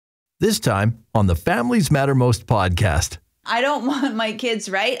This time on the Families Matter Most podcast. I don't want my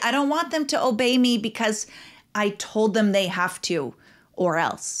kids, right? I don't want them to obey me because I told them they have to or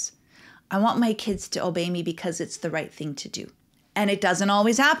else. I want my kids to obey me because it's the right thing to do. And it doesn't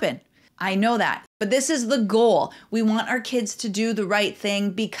always happen. I know that. But this is the goal. We want our kids to do the right thing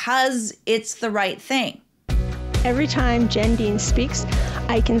because it's the right thing. Every time Jen Dean speaks,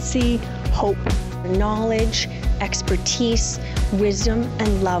 I can see hope, knowledge, expertise, wisdom,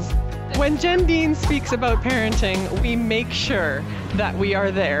 and love. When Jen Dean speaks about parenting, we make sure that we are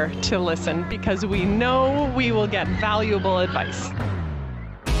there to listen because we know we will get valuable advice.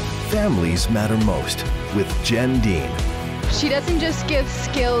 Families Matter Most with Jen Dean. She doesn't just give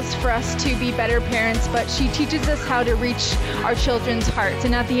skills for us to be better parents, but she teaches us how to reach our children's hearts.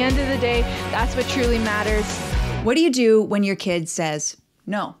 And at the end of the day, that's what truly matters. What do you do when your kid says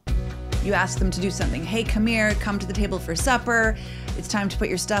no? You ask them to do something. Hey, come here, come to the table for supper. It's time to put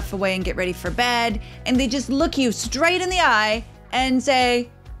your stuff away and get ready for bed. And they just look you straight in the eye and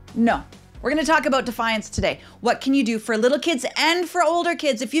say, no. We're going to talk about defiance today. What can you do for little kids and for older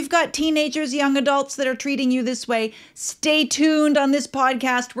kids? If you've got teenagers, young adults that are treating you this way, stay tuned on this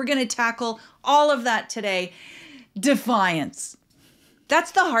podcast. We're going to tackle all of that today. Defiance.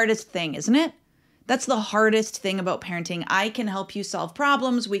 That's the hardest thing, isn't it? That's the hardest thing about parenting. I can help you solve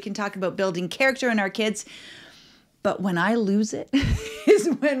problems. We can talk about building character in our kids. But when I lose it is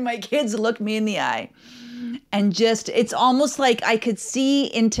when my kids look me in the eye. And just, it's almost like I could see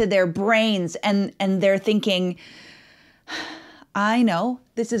into their brains and they're thinking, I know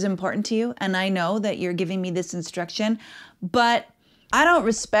this is important to you. And I know that you're giving me this instruction, but I don't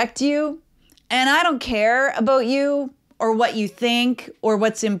respect you. And I don't care about you or what you think or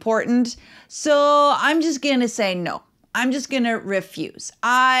what's important. So I'm just going to say no. I'm just going to refuse.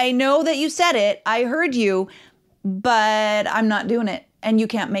 I know that you said it. I heard you, but I'm not doing it. And you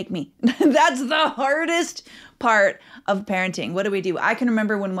can't make me. That's the hardest part of parenting. What do? I can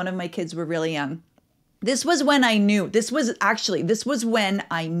remember when one of my kids were really young. This was when I knew, this was when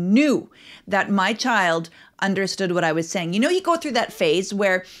I knew that my child understood what I was saying. You know, you go through that phase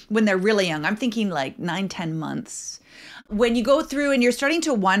where when they're really young, I'm thinking like 9, 10 months. When you go through and you're starting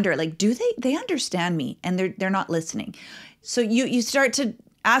to wonder, like, do they understand me? And they're not listening. So you start to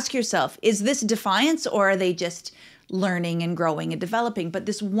ask yourself, is this defiance or are they just learning and growing and developing? But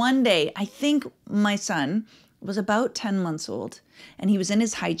this one day, I think my son was about 10 months old and he was in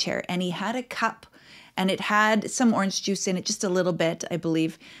his high chair and he had a cup and it had some orange juice in it, just a little bit, I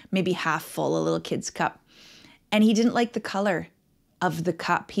believe, maybe half full, a little kid's cup. And he didn't like the color of the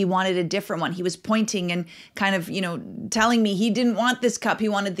cup. He wanted a different one. He was pointing and kind of, telling me he didn't want this cup. He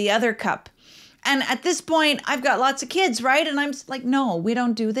wanted the other cup. And at this point, I've got lots of kids, right? And I'm like, no, we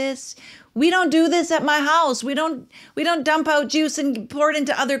don't do this. We don't do this at my house. We don't dump out juice and pour it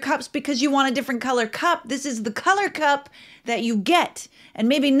into other cups because you want a different color cup. This is the color cup that you get. And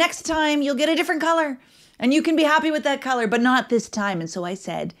maybe next time you'll get a different color and you can be happy with that color, but not this time. And so I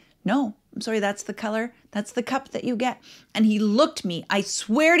said, no, I'm sorry, that's the color. That's the cup that you get. And he looked me, I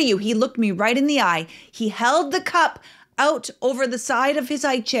swear to you, he looked me right in the eye. He held the cup out over the side of his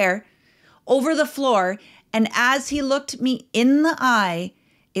high chair, over the floor. And as he looked me in the eye,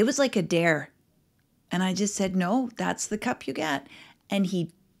 it was like a dare. And I just said, no, that's the cup you get. And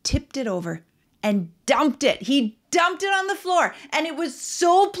he tipped it over and dumped it. He dumped it on the floor. And it was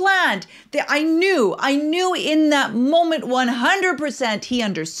so planned that I knew in that moment 100% he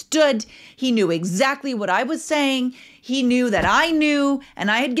understood. He knew exactly what I was saying. He knew that I knew,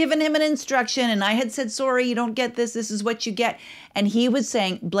 and I had given him an instruction and I had said, sorry, you don't get this. This is what you get. And he was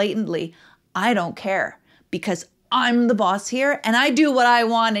saying blatantly, I don't care because I'm the boss here and I do what I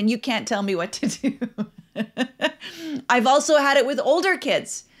want and you can't tell me what to do. I've also had it with older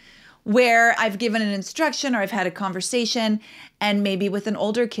kids where I've given an instruction or I've had a conversation and maybe with an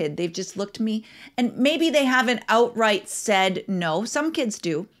older kid, they've just looked at me and maybe they haven't outright said no. Some kids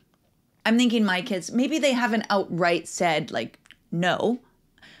do. I'm thinking my kids, maybe they haven't outright said like no,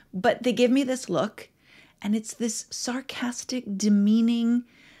 but they give me this look and it's this sarcastic, demeaning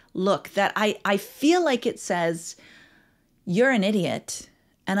look that I feel like it says, you're an idiot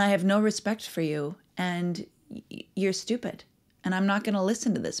and I have no respect for you and you're stupid and I'm not going to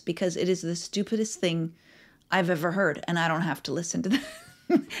listen to this because it is the stupidest thing I've ever heard and I don't have to listen to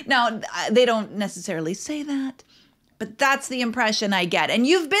that. Now, they don't necessarily say that, but that's the impression I get. And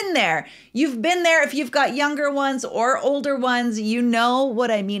you've been there. You've been there. If you've got younger ones or older ones, you know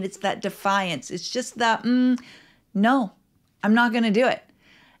what I mean. It's that defiance. It's just that, no, I'm not going to do it.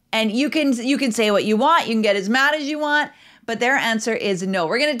 And you can say what you want. You can get as mad as you want. But their answer is no.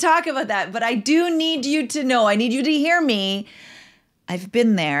 We're going to talk about that. But I do need you to know. I need you to hear me. I've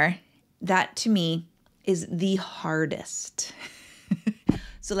been there. That to me is the hardest.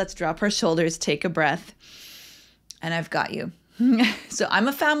 So let's drop our shoulders, take a breath, and I've got you. So I'm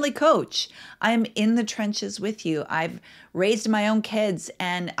a family coach. I'm in the trenches with you. I've raised my own kids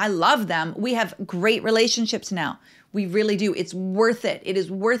and I love them. We have great relationships now. We really do. It's worth it. It is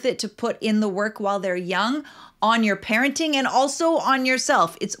worth it to put in the work while they're young on your parenting and also on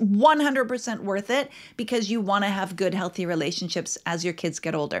yourself. It's 100% worth it because you want to have good, healthy relationships as your kids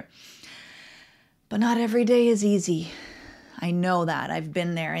get older. But not every day is easy. I know that. I've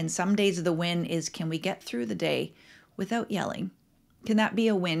been there. And some days the win is, can we get through the day without yelling? Can that be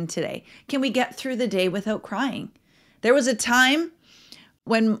a win today? Can we get through the day without crying? There was a time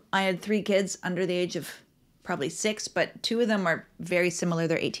when I had 3 kids under the age of probably 6, but 2 of them are very similar.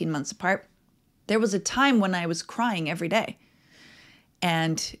 They're 18 months apart. There was a time when I was crying every day.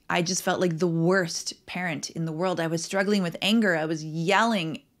 And I just felt like the worst parent in the world. I was struggling with anger. I was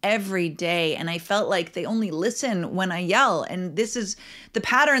yelling every day. And I felt like they only listen when I yell. And this is the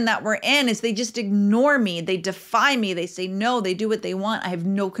pattern that we're in, is they just ignore me. They defy me. They say no, they do what they want. I have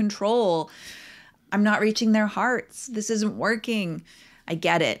no control. I'm not reaching their hearts. This isn't working. I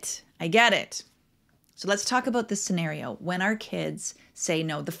get it. I get it. So let's talk about this scenario. When our kids say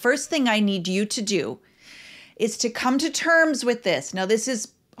no, the first thing I need you to do is to come to terms with this. Now, this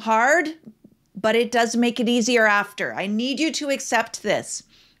is hard, but it does make it easier after. I need you to accept this.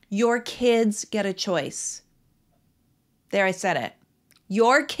 Your kids get a choice. There, I said it.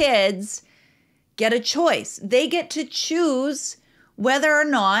 Your kids get a choice. They get to choose whether or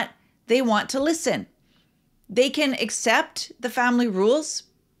not they want to listen. They can accept the family rules,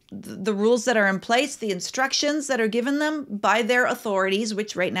 the rules that are in place, the instructions that are given them by their authorities,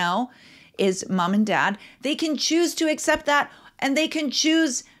 which right now is mom and dad. They can choose to accept that, and they can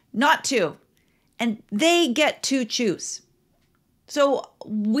choose not to. And they get to choose. So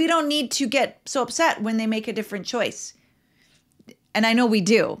we don't need to get so upset when they make a different choice. And I know we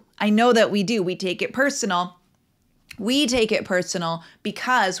do. I know that we do. We take it personal. We take it personal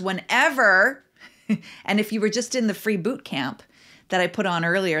because whenever, and if you were just in the free boot camp that I put on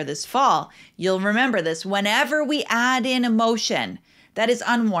earlier this fall, you'll remember this. Whenever we add in emotion that is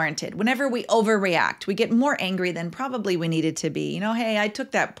unwarranted, whenever we overreact, we get more angry than probably we needed to be. You know, hey, I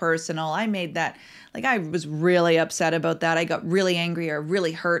took that personal. I made that, like I was really upset about that. I got really angry or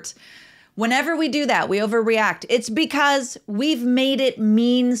really hurt. Whenever we do that, we overreact. It's because we've made it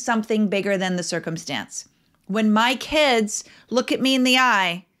mean something bigger than the circumstance. When my kids look at me in the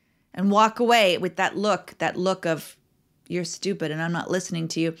eye and walk away with that look of, you're stupid and I'm not listening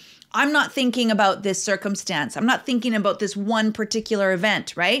to you, I'm not thinking about this circumstance. I'm not thinking about this one particular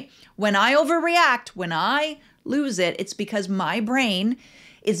event, right? When I overreact, when I lose it, it's because my brain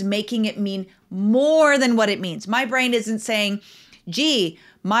is making it mean more than what it means. My brain isn't saying, gee,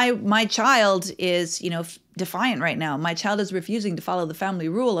 my child is, defiant right now. My child is refusing to follow the family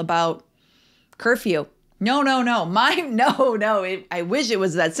rule about curfew. No. I wish it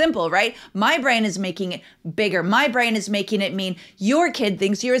was that simple, right? My brain is making it bigger. My brain is making it mean your kid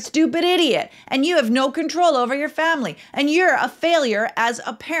thinks you're a stupid idiot and you have no control over your family and you're a failure as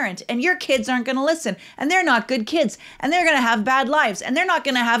a parent and your kids aren't going to listen and they're not good kids and they're going to have bad lives and they're not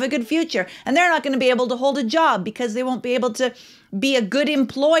going to have a good future and they're not going to be able to hold a job because they won't be able to be a good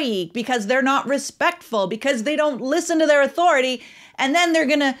employee because they're not respectful, because they don't listen to their authority, and then they're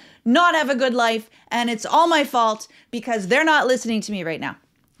going to not have a good life, and it's all my fault because they're not listening to me right now.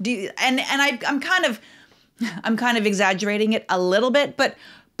 I'm kind of exaggerating it a little bit, but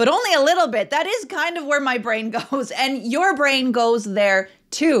only a little bit. That is kind of where my brain goes, and your brain goes there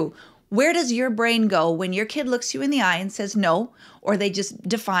too. Where does your brain go when your kid looks you in the eye and says no, or they just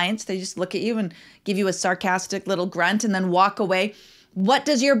defiance, they just look at you and give you a sarcastic little grunt and then walk away? What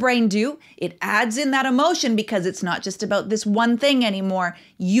does your brain do? It adds in that emotion because it's not just about this one thing anymore.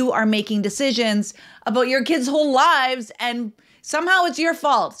 You are making decisions about your kids' whole lives, and somehow it's your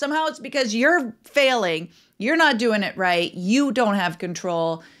fault. Somehow it's because you're failing. You're not doing it right. You don't have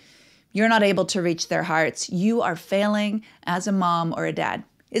control. You're not able to reach their hearts. You are failing as a mom or a dad.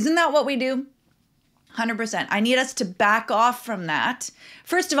 Isn't that what we do? 100%. I need us to back off from that.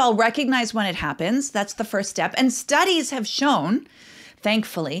 First of all, recognize when it happens. That's the first step. And studies have shown,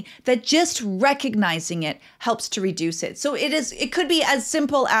 thankfully, that just recognizing it helps to reduce it. So it could be as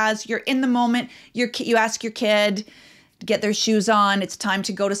simple as you're in the moment, you ask your kid to get their shoes on, it's time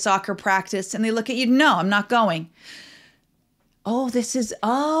to go to soccer practice, and they look at you, no, I'm not going. This is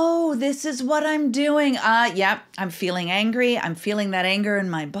what I'm doing. Yep, I'm feeling angry. I'm feeling that anger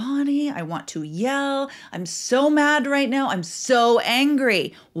in my body. I want to yell. I'm so mad right now. I'm so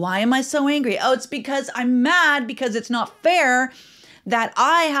angry. Why am I so angry? Oh, it's because I'm mad because it's not fair that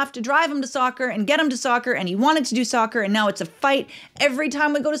I have to drive him to soccer and get him to soccer, and he wanted to do soccer, and now it's a fight every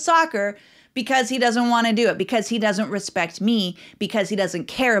time we go to soccer because he doesn't want to do it, because he doesn't respect me, because he doesn't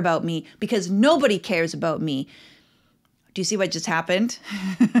care about me, because nobody cares about me. Do you see what just happened?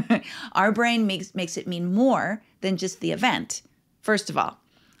 Our brain makes it mean more than just the event, first of all.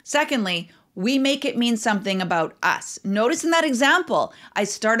 Secondly, we make it mean something about us. Notice in that example, I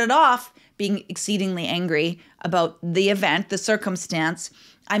started off being exceedingly angry about the event, the circumstance.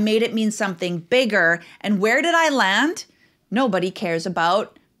 I made it mean something bigger. And where did I land? Nobody cares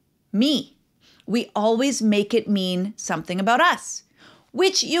about me. We always make it mean something about us,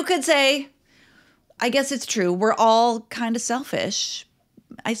 which you could say, I guess it's true. We're all kind of selfish.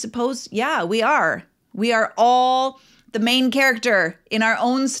 I suppose, yeah, we are. We are all the main character in our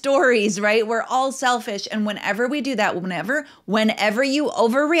own stories, right? We're all selfish. And whenever we do that, whenever you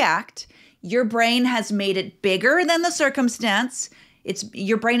overreact, your brain has made it bigger than the circumstance.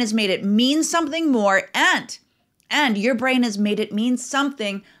 Your brain has made it mean something more, and your brain has made it mean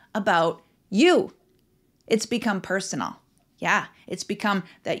something about you. It's become personal. Yeah, it's become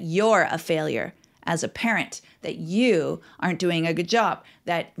that you're a failure as a parent, that you aren't doing a good job,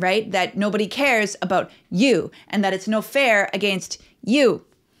 that nobody cares about you, and that it's no fair against you.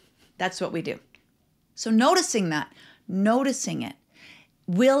 That's what we do. So noticing it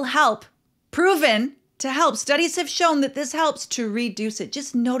will help, proven to help. Studies have shown that this helps to reduce it.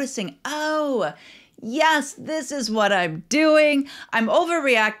 Just noticing, oh, yes, this is what I'm doing. I'm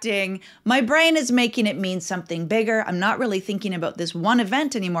overreacting. My brain is making it mean something bigger. I'm not really thinking about this one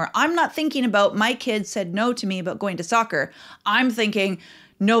event anymore. I'm not thinking about my kid said no to me about going to soccer. I'm thinking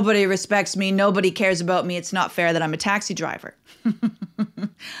nobody respects me. Nobody cares about me. It's not fair that I'm a taxi driver.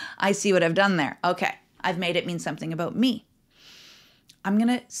 I see what I've done there. Okay, I've made it mean something about me. I'm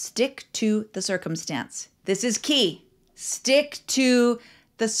going to stick to the circumstance. This is key. Stick to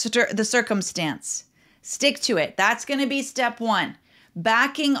the circumstance. Stick to it. That's going to be step one.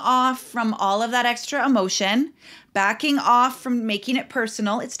 Backing off from all of that extra emotion, backing off from making it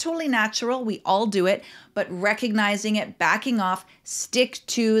personal. It's totally natural. We all do it, but recognizing it, backing off, stick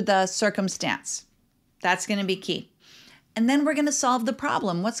to the circumstance. That's going to be key. And then we're going to solve the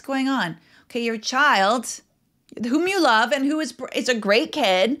problem. What's going on? Okay, your child, whom you love and who is a great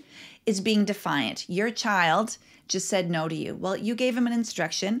kid, is being defiant. Your child just said no to you. Well, you gave him an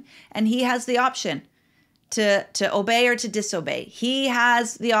instruction, and he has the option to obey or to disobey. He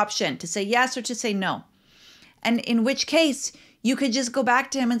has the option to say yes or to say no. And in which case, you could just go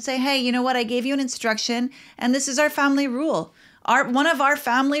back to him and say, hey, you know what? I gave you an instruction, and this is our family rule. One of our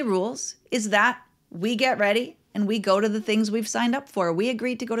family rules is that we get ready and we go to the things we've signed up for. We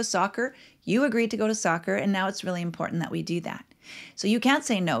agreed to go to soccer. You agreed to go to soccer, and now it's really important that we do that. So you can't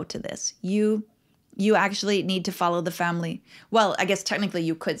say no to this. You actually need to follow the family. Well, I guess technically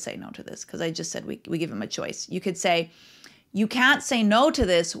you could say no to this because I just said we give him a choice. You could say, you can't say no to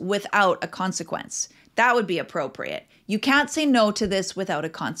this without a consequence. That would be appropriate. You can't say no to this without a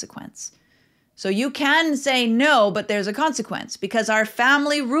consequence. So you can say no, but there's a consequence because our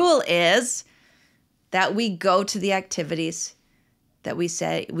family rule is that we go to the activities that we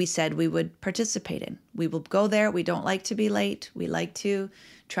said we would participate in. We will go there. We don't like to be late. We like to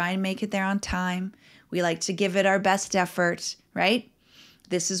try and make it there on time. We like to give it our best effort, right?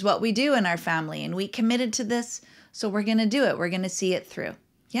 This is what we do in our family, and we committed to this, so we're going to do it. We're going to see it through.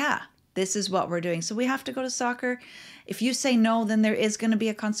 Yeah, this is what we're doing. So we have to go to soccer. If you say no, then there is going to be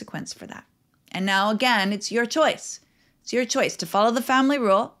a consequence for that. And now, again, it's your choice. It's your choice to follow the family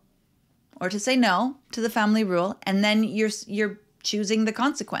rule or to say no to the family rule, and then you're choosing the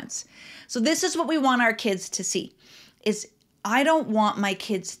consequence. So this is what we want our kids to see, is I don't want my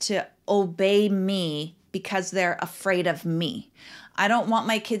kids to obey me because they're afraid of me. I don't want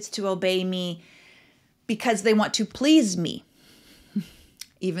my kids to obey me because they want to please me,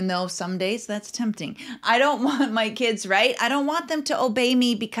 even though some days that's tempting. I don't want my kids, right? I don't want them to obey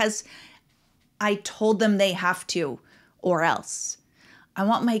me because I told them they have to or else. I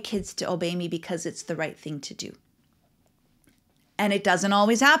want my kids to obey me because it's the right thing to do. And it doesn't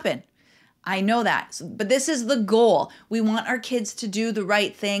always happen. I know that, but this is the goal. We want our kids to do the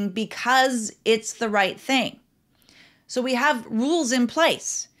right thing because it's the right thing. So we have rules in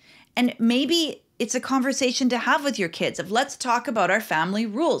place, and maybe it's a conversation to have with your kids of let's talk about our family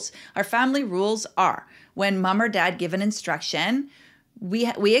rules. Our family rules are when mom or dad give an instruction,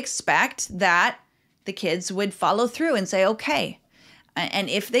 we expect that the kids would follow through and say, okay. And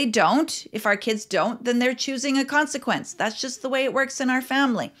if they don't, if our kids don't, then they're choosing a consequence. That's just the way it works in our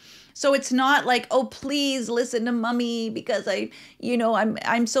family. So it's not like, oh, please listen to mommy because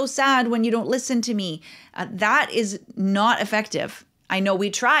I'm so sad when you don't listen to me. That is not effective. I know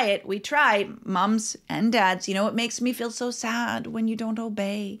we try, moms and dads. You know, it makes me feel so sad when you don't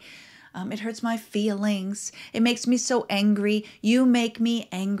obey. It hurts my feelings. It makes me so angry. You make me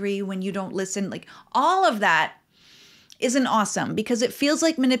angry when you don't listen. Like, all of that isn't awesome because it feels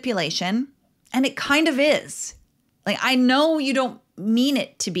like manipulation, and it kind of is. Like, I know you don't mean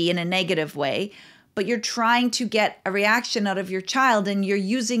it to be in a negative way, but you're trying to get a reaction out of your child and you're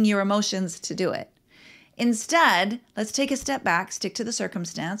using your emotions to do it. Instead, let's take a step back, stick to the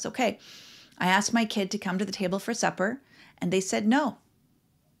circumstance. Okay, I asked my kid to come to the table for supper, and they said no.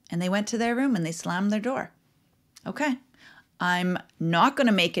 And they went to their room and they slammed their door. Okay, I'm not going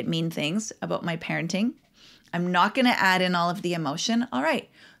to make it mean things about my parenting. I'm not going to add in all of the emotion. All right,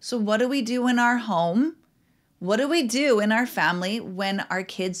 so what do we do in our home? What do we do in our family when our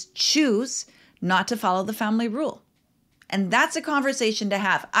kids choose not to follow the family rule? And that's a conversation to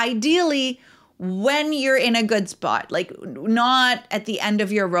have. Ideally, when you're in a good spot, like not at the end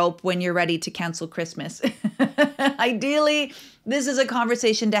of your rope when you're ready to cancel Christmas. Ideally, this is a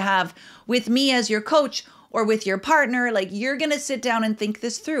conversation to have with me as your coach or with your partner. Like, you're going to sit down and think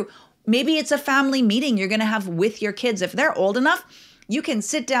this through. Maybe it's a family meeting you're going to have with your kids. If they're old enough, you can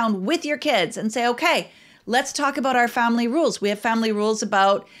sit down with your kids and say, okay, let's talk about our family rules. We have family rules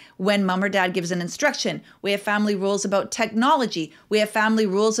about when mom or dad gives an instruction. We have family rules about technology. We have family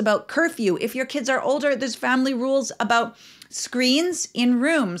rules about curfew. If your kids are older, there's family rules about screens in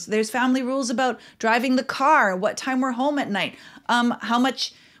rooms. There's family rules about driving the car, what time we're home at night,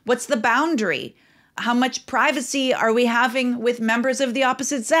 what's the boundary? How much privacy are we having with members of the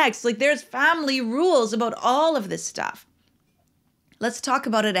opposite sex? Like, there's family rules about all of this stuff. Let's talk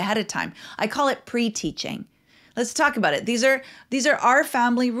about it ahead of time. I call it pre-teaching. Let's talk about it. These are our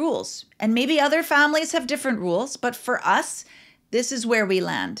family rules. And maybe other families have different rules, but for us, this is where we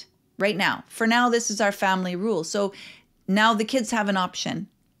land right now. For now, this is our family rule. So now the kids have an option.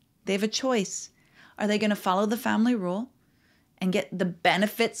 They have a choice. Are they going to follow the family rule and get the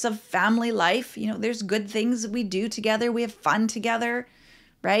benefits of family life? You know, there's good things that we do together. We have fun together,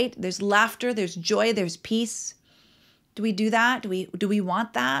 right? There's laughter, there's joy, there's peace. Do we do that? Do we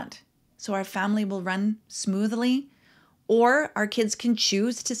want that? So our family will run smoothly? Or our kids can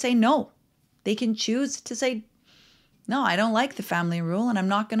choose to say no. They can choose to say, no, I don't like the family rule and I'm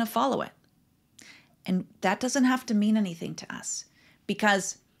not going to follow it. And that doesn't have to mean anything to us,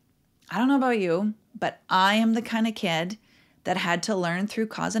 because I don't know about you, but I am the kind of kid that had to learn through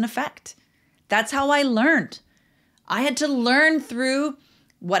cause and effect. That's how I learned. I had to learn through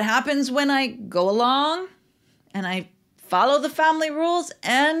what happens when I go along and I follow the family rules.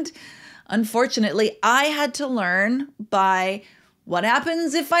 And unfortunately, I had to learn by what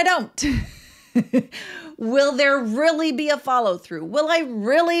happens if I don't. Will there really be a follow through? Will I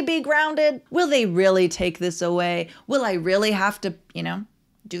really be grounded? Will they really take this away? Will I really have to,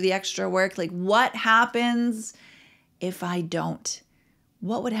 do the extra work? Like, what happens if I don't?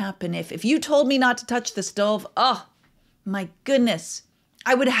 What would happen if you told me not to touch the stove? Oh, my goodness.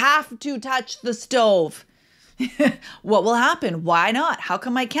 I would have to touch the stove. What will happen? Why not? How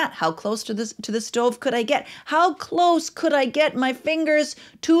come I can't? How close to the stove could I get? How close could I get my fingers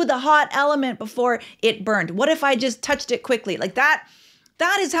to the hot element before it burned? What if I just touched it quickly? Like that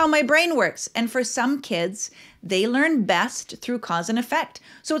is how my brain works. And for some kids, they learn best through cause and effect.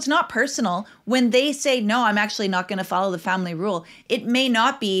 So it's not personal. When they say, no, I'm actually not going to follow the family rule, it may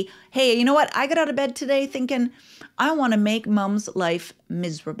not be, hey, you know what? I got out of bed today thinking I want to make mom's life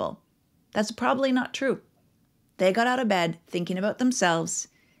miserable. That's probably not true. They got out of bed thinking about themselves,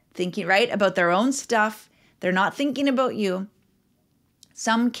 thinking, right, about their own stuff. They're not thinking about you.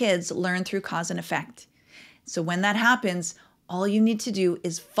 Some kids learn through cause and effect. So when that happens, all you need to do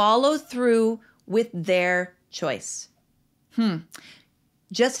is follow through with their choice.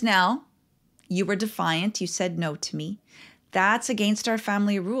 Just now, you were defiant. You said no to me. That's against our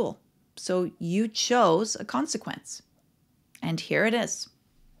family rule. So you chose a consequence. And here it is.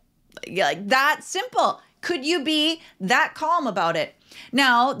 Like that simple. Could you be that calm about it?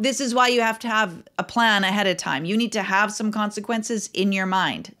 Now, this is why you have to have a plan ahead of time. You need to have some consequences in your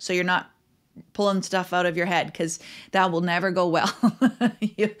mind so you're not pulling stuff out of your head, because that will never go well.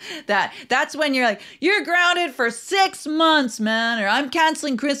 That's when you're like, you're grounded for 6 months, man, or I'm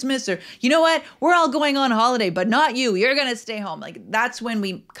canceling Christmas, or you know what? We're all going on holiday, but not you. You're going to stay home. Like, that's when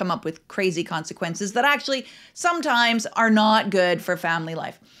we come up with crazy consequences that actually sometimes are not good for family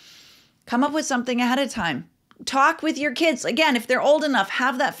life. Come up with something ahead of time. Talk with your kids. Again, if they're old enough,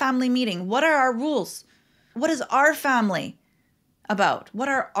 have that family meeting. What are our rules? What is our family about? What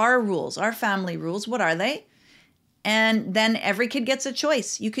are our rules? Our family rules, what are they? And then every kid gets a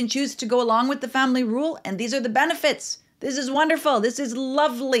choice. You can choose to go along with the family rule, and these are the benefits This is wonderful. This is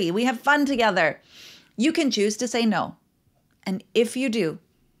lovely. We have fun together. You can choose to say no. And if you do,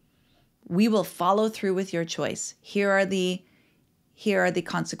 we will follow through with your choice. Here are the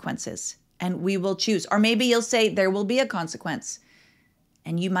consequences. And we will choose. Or maybe you'll say there will be a consequence.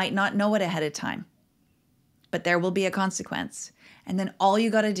 And you might not know it ahead of time. But there will be a consequence. And then all you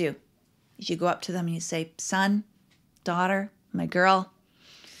got to do is you go up to them and you say, son, daughter, my girl,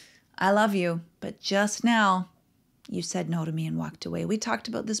 I love you. But just now, you said no to me and walked away. We talked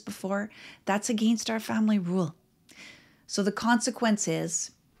about this before. That's against our family rule. So the consequence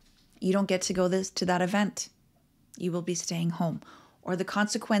is you don't get to go to that event. You will be staying home. Or the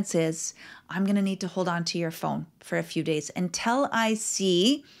consequence is I'm going to need to hold on to your phone for a few days until I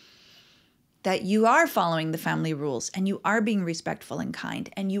see that you are following the family rules and you are being respectful and kind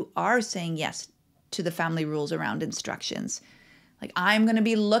and you are saying yes to the family rules around instructions. Like, I'm going to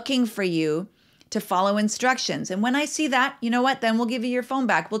be looking for you to follow instructions. And when I see that, you know what? Then we'll give you your phone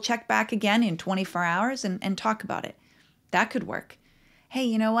back. We'll check back again in 24 hours and talk about it. That could work. Hey,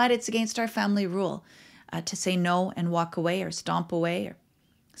 you know what? It's against our family rule to say no and walk away or stomp away or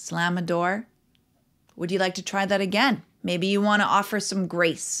slam a door. Would you like to try that again? Maybe you want to offer some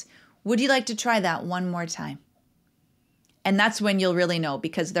grace. Would you like to try that one more time? And that's when you'll really know,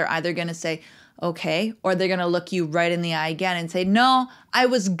 because they're either going to say, okay, or they're going to look you right in the eye again and say, no, I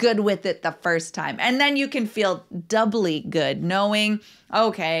was good with it the first time. And then you can feel doubly good knowing,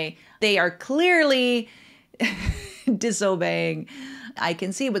 okay, they are clearly disobeying. I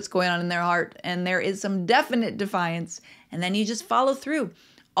can see what's going on in their heart, and there is some definite defiance. And then you just follow through.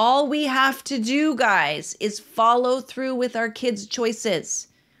 All we have to do, guys, is follow through with our kids' choices.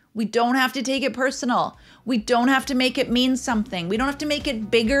 We don't have to take it personal. We don't have to make it mean something. We don't have to make it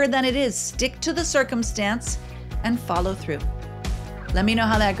bigger than it is. Stick to the circumstance and follow through. Let me know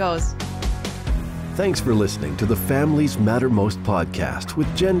how that goes. Thanks for listening to the Families Matter Most podcast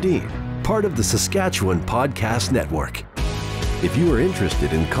with Jen Dean, part of the Saskatchewan Podcast Network. If you are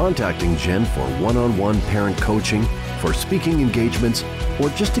interested in contacting Jen for one-on-one parent coaching, for speaking engagements, or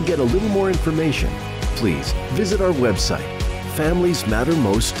just to get a little more information, please visit our website,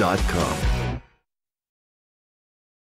 familiesmattermost.com.